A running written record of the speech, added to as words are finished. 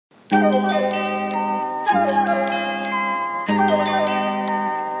If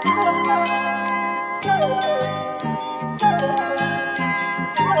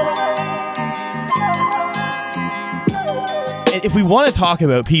we want to talk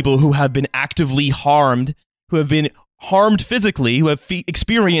about people who have been actively harmed, who have been harmed physically, who have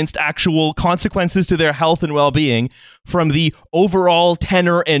experienced actual consequences to their health and well-being from the overall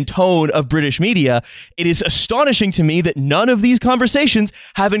tenor and tone of British media, it is astonishing to me that none of these conversations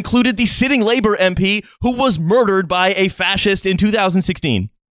have included the sitting Labour MP who was murdered by a fascist in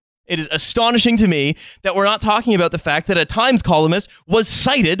 2016. It is astonishing to me that we're not talking about the fact that a Times columnist was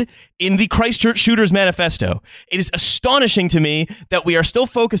cited in the Christchurch Shooters Manifesto. It is astonishing to me that we are still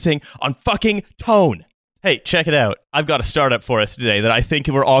focusing on fucking tone. Hey, check it out. I've got a startup for us today that I think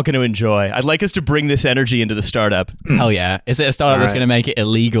we're all going to enjoy. I'd like us to bring this energy into the startup. Hell yeah. Is it a startup that's going to make it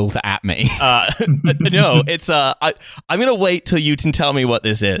illegal to at me? No, it's I'm going to wait till you can tell me what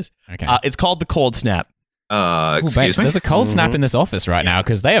this is. Okay. It's called the Cold Snap. Excuse me? There's a cold snap in this office right now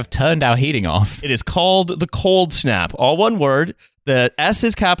because they have turned our heating off. It is called the Cold Snap. All one word. The S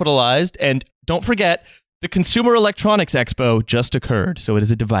is capitalized. And don't forget, the Consumer Electronics Expo just occurred. So it is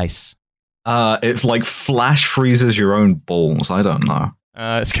a device. It like flash freezes your own balls. I don't know.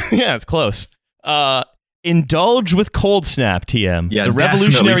 It's close. Indulge with Cold Snap, TM. Yeah, the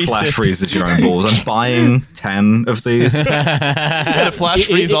revolutionary flash system. freezes your own balls. I'm buying 10 of these. Yeah, to flash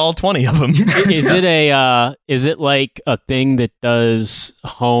freeze all 20 of them. Is it like a thing that does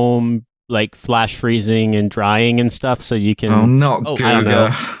home like flash freezing and drying and stuff so you can I don't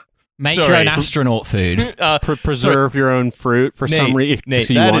know. Make your own astronaut food. Preserve your own fruit for some reason. Nate,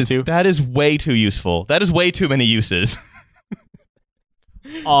 so you want to. That is way too useful. That is way too many uses.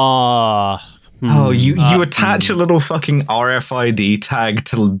 You attach a little fucking RFID tag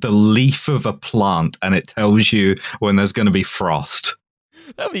to the leaf of a plant and it tells you when there's going to be frost.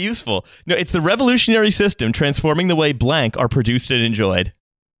 That'd be useful. No, it's the revolutionary system transforming the way blank are produced and enjoyed.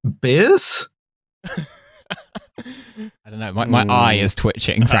 Beers? I don't know. My eye is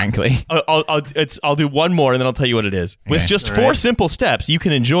twitching, frankly. I'll do one more and then I'll tell you what it is. Okay. With just 4 simple steps, you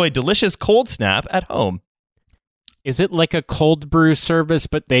can enjoy delicious Cold Snap at home. Is it like a cold brew service,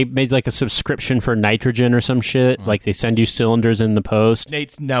 but they made like a subscription for nitrogen or some shit? Like they send you cylinders in the post?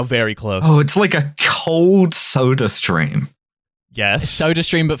 Nate's now very close. Oh, it's like a cold soda stream. Yes. Soda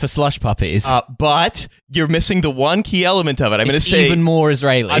stream, but for slush puppies. But you're missing the one key element of it. I'm going to say even more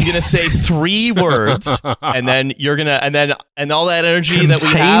Israeli. I'm going to say 3 words, and then you're going to, and all that energy Contains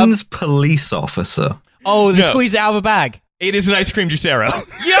that we have. Police officer. Oh, they squeezed it out of a bag. It is an ice cream juicero.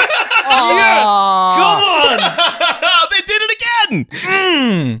 Yes! Yes! Come on! They did it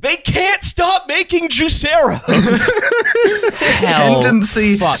again! They can't stop making juiceros.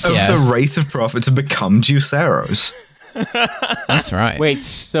 Tendency of the rate of profit to become juiceros. That's right. Wait,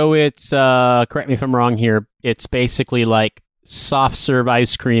 so it's, correct me if I'm wrong here, it's basically like soft serve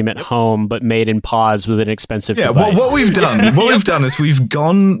ice cream at home, but made in pods with an expensive device. What we've done is we've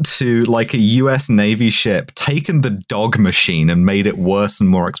gone to like a US Navy ship, taken the dog machine and made it worse and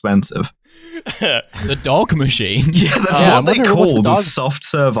more expensive. The dog machine? Yeah, that's what they call the soft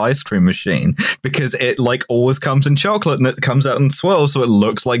serve ice cream machine, because it like always comes in chocolate and it comes out in swirls, so it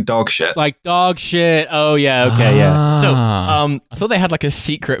looks like dog shit. Like dog shit. Oh yeah, okay, yeah. So I thought they had like a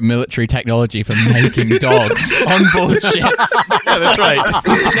secret military technology for making dogs on board ship. Yeah, that's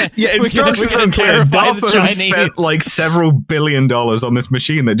right. Yeah, instructions are clear. DARPA have spent like several $1 billion on this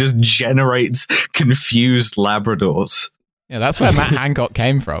machine that just generates confused Labradors. Yeah, that's where Matt Hancock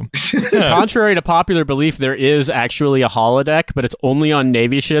came from. Contrary to popular belief, there is actually a holodeck, but it's only on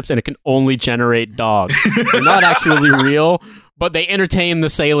Navy ships and it can only generate dogs. They're not actually real, but they entertain the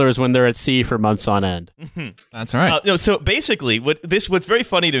sailors when they're at sea for months on end. That's right. So basically, what's very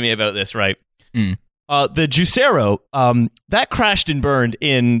funny to me about this, right? The Juicero, that crashed and burned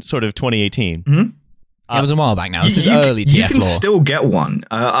in sort of 2018. Mm-hmm. It was a while back now. This is early TF You can law. still get one.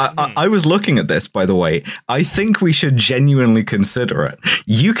 I was looking at this, by the way. I think we should genuinely consider it.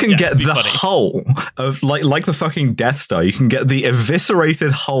 You can get the hull of, like the fucking Death Star, you can get the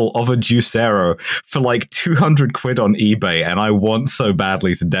eviscerated hull of a Juicero for like 200 quid on eBay, and I want so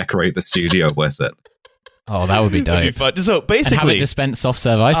badly to decorate the studio with it. Oh, that would be dope. So basically, and have it dispense soft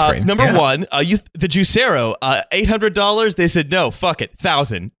serve ice cream. Number one, the Juicero, $800. They said no, fuck it,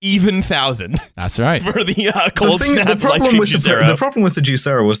 1,000, even 1,000. That's right for the cold snap ice cream Juicero. The problem with the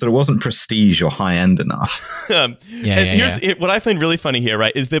Juicero was that it wasn't prestige or high end enough. What I find really funny here,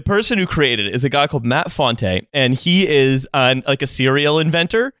 right, is the person who created it is a guy called Matt Fonte, and he is like a serial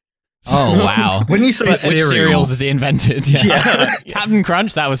inventor. Oh, wow. When you say Which cereal, cereals has he invented? Yeah. Captain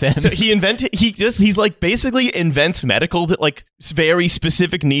Crunch, that was him. So he's like basically invents medical, like very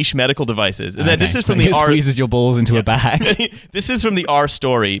specific niche medical devices. And then this is from the It squeezes your balls into a bag. This is from the R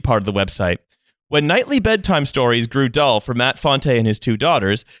Story part of the website. When nightly bedtime stories grew dull for Matt Fonte and his two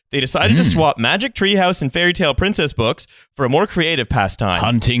daughters, they decided to swap Magic Treehouse and Fairy Tale Princess books for a more creative pastime.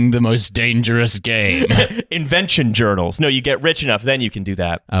 Hunting the most dangerous game. Invention journals. No, you get rich enough, then you can do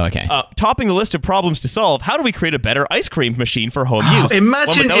that. Oh, okay. Topping the list of problems to solve, how do we create a better ice cream machine for home use?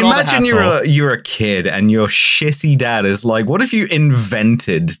 Imagine you're a kid and your shitty dad is like, what if you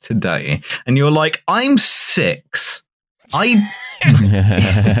invented today? And you're like, I'm 6. I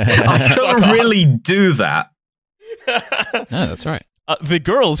don't really do that. No, that's right. The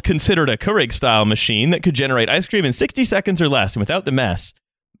girls considered a Keurig-style machine that could generate ice cream in 60 seconds or less and without the mess.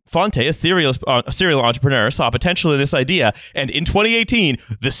 Fonte, a cereal entrepreneur, saw potential in this idea, and in 2018,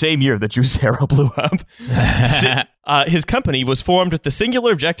 the same year that Juicero blew up, his company was formed with the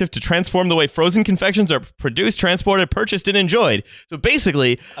singular objective to transform the way frozen confections are produced, transported, purchased, and enjoyed. So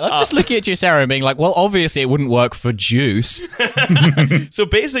basically... I'm just looking at Juicero and being like, well, obviously it wouldn't work for juice. So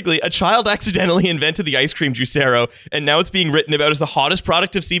basically, a child accidentally invented the ice cream Juicero, and now it's being written about as the hottest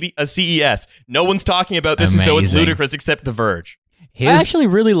product of CES. No one's talking about this as though it's ludicrous, except The Verge. I actually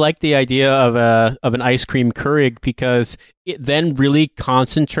really like the idea of an ice cream Keurig because it then really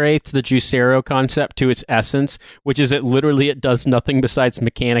concentrates the Juicero concept to its essence, which is it does nothing besides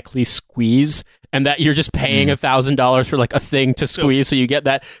mechanically squeeze, and that you're just paying $1,000 for like a thing to squeeze, so you get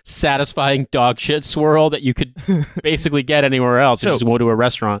that satisfying dog shit swirl that you could basically get anywhere else if you just go to a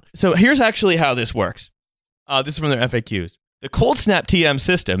restaurant. So here's actually how this works. This is from their FAQs. The Cold Snap TM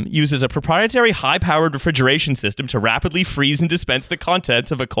system uses a proprietary high-powered refrigeration system to rapidly freeze and dispense the contents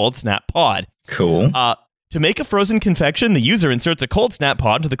of a Cold Snap pod. Cool. To make a frozen confection, the user inserts a Cold Snap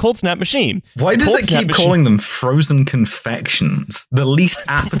pod into the Cold Snap machine. Why does it keep calling them frozen confections? The least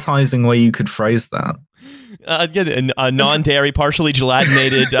appetizing way you could phrase that. A non-dairy, partially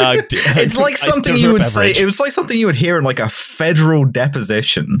gelatinated. It's like something you would say. It was like something you would hear in like a federal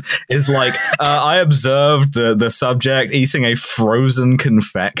deposition. Is like, I observed the subject eating a frozen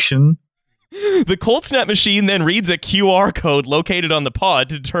confection. The Cold Snap machine then reads a QR code located on the pod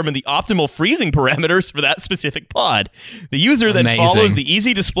to determine the optimal freezing parameters for that specific pod. The user then follows the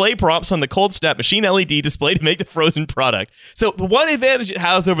easy display prompts on the Cold Snap machine LED display to make the frozen product. So the one advantage it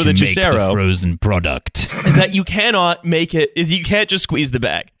has over the Juicero, the frozen product, is that you cannot make it. You can't just squeeze the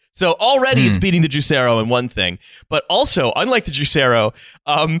bag. So already it's beating the Juicero in one thing, but also unlike the Juicero,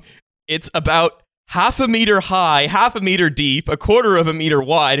 it's about 1/2 meter high, 1/2 meter deep, 1/4 meter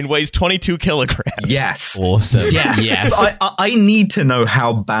wide, and weighs 22 kilograms. Yes. Awesome. Yes. I need to know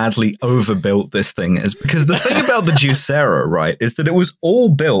how badly overbuilt this thing is, because the thing about the Juicero, right, is that it was all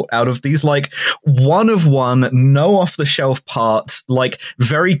built out of these like one-of-one, no off-the-shelf parts, like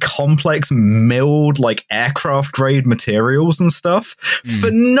very complex milled like aircraft grade materials and stuff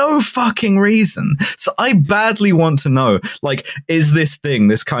for no fucking reason. So I badly want to know, like, is this thing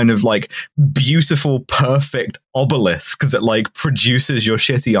this kind of like beautiful, perfect obelisk that like produces your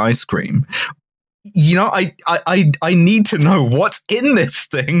shitty ice cream? You know, I need to know what's in this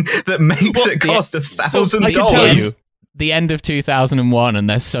thing that makes it cost $1,000. The end of 2001, and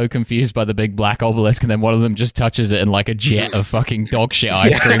they're so confused by the big black obelisk, and then one of them just touches it, and like a jet of fucking dog shit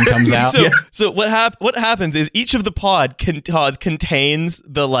ice cream comes out. So what happens is each of the pods contains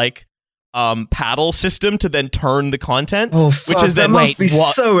the like paddle system to then turn the contents, which is then must be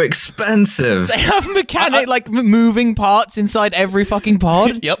so expensive. They have mechanic moving parts inside every fucking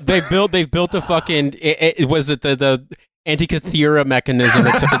pod. Yep, they've built a fucking. Was it the Antikythera mechanism,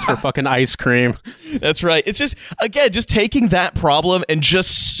 except it's for fucking ice cream. That's right. It's just, again, just taking that problem and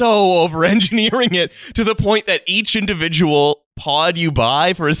just so over-engineering it to the point that each individual pod you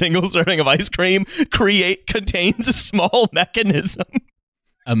buy for a single serving of ice cream contains a small mechanism.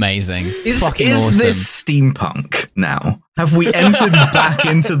 Amazing. Is awesome. This steampunk now? Have we entered back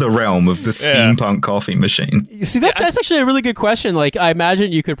into the realm of the steampunk coffee machine? You see, that's actually a really good question. Like, I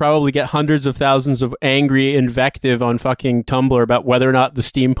imagine you could probably get hundreds of thousands of angry invective on fucking Tumblr about whether or not the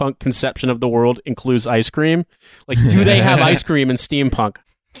steampunk conception of the world includes ice cream. Like, do they have ice cream in steampunk?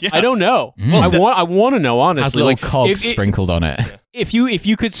 Yeah. I don't know. Well, I want to know, honestly. Has little cogs sprinkled on it. If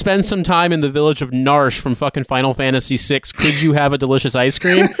you could spend some time in the village of Narsh from fucking Final Fantasy VI, could you have a delicious ice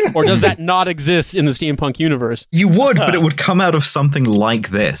cream? Or does that not exist in the steampunk universe? You would, but it would come out of something like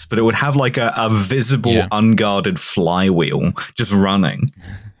this. But it would have like a visible, unguarded flywheel just running.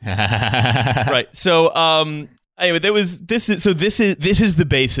 Right. So anyway, this is the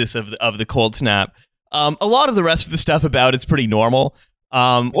basis of the Cold Snap. A lot of the rest of the stuff about it's pretty normal.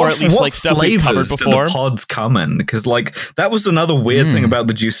 or at least like stuff we've covered flavors before. Do the pods come in? Because like that was another weird thing about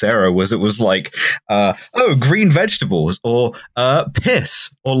the Juicero was it was like, green vegetables or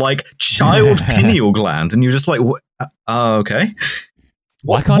piss or like child pineal gland, and you're just like, okay.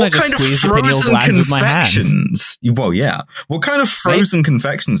 Why can't I just squeeze the pineal glands with my hands? Well, yeah. What kind of frozen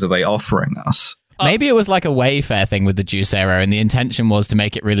confections are they offering us? Maybe it was like a Wayfair thing with the Juicero, and the intention was to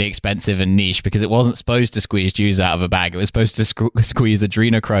make it really expensive and niche because it wasn't supposed to squeeze juice out of a bag. It was supposed to squeeze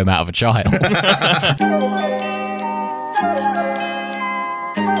adrenochrome out of a child.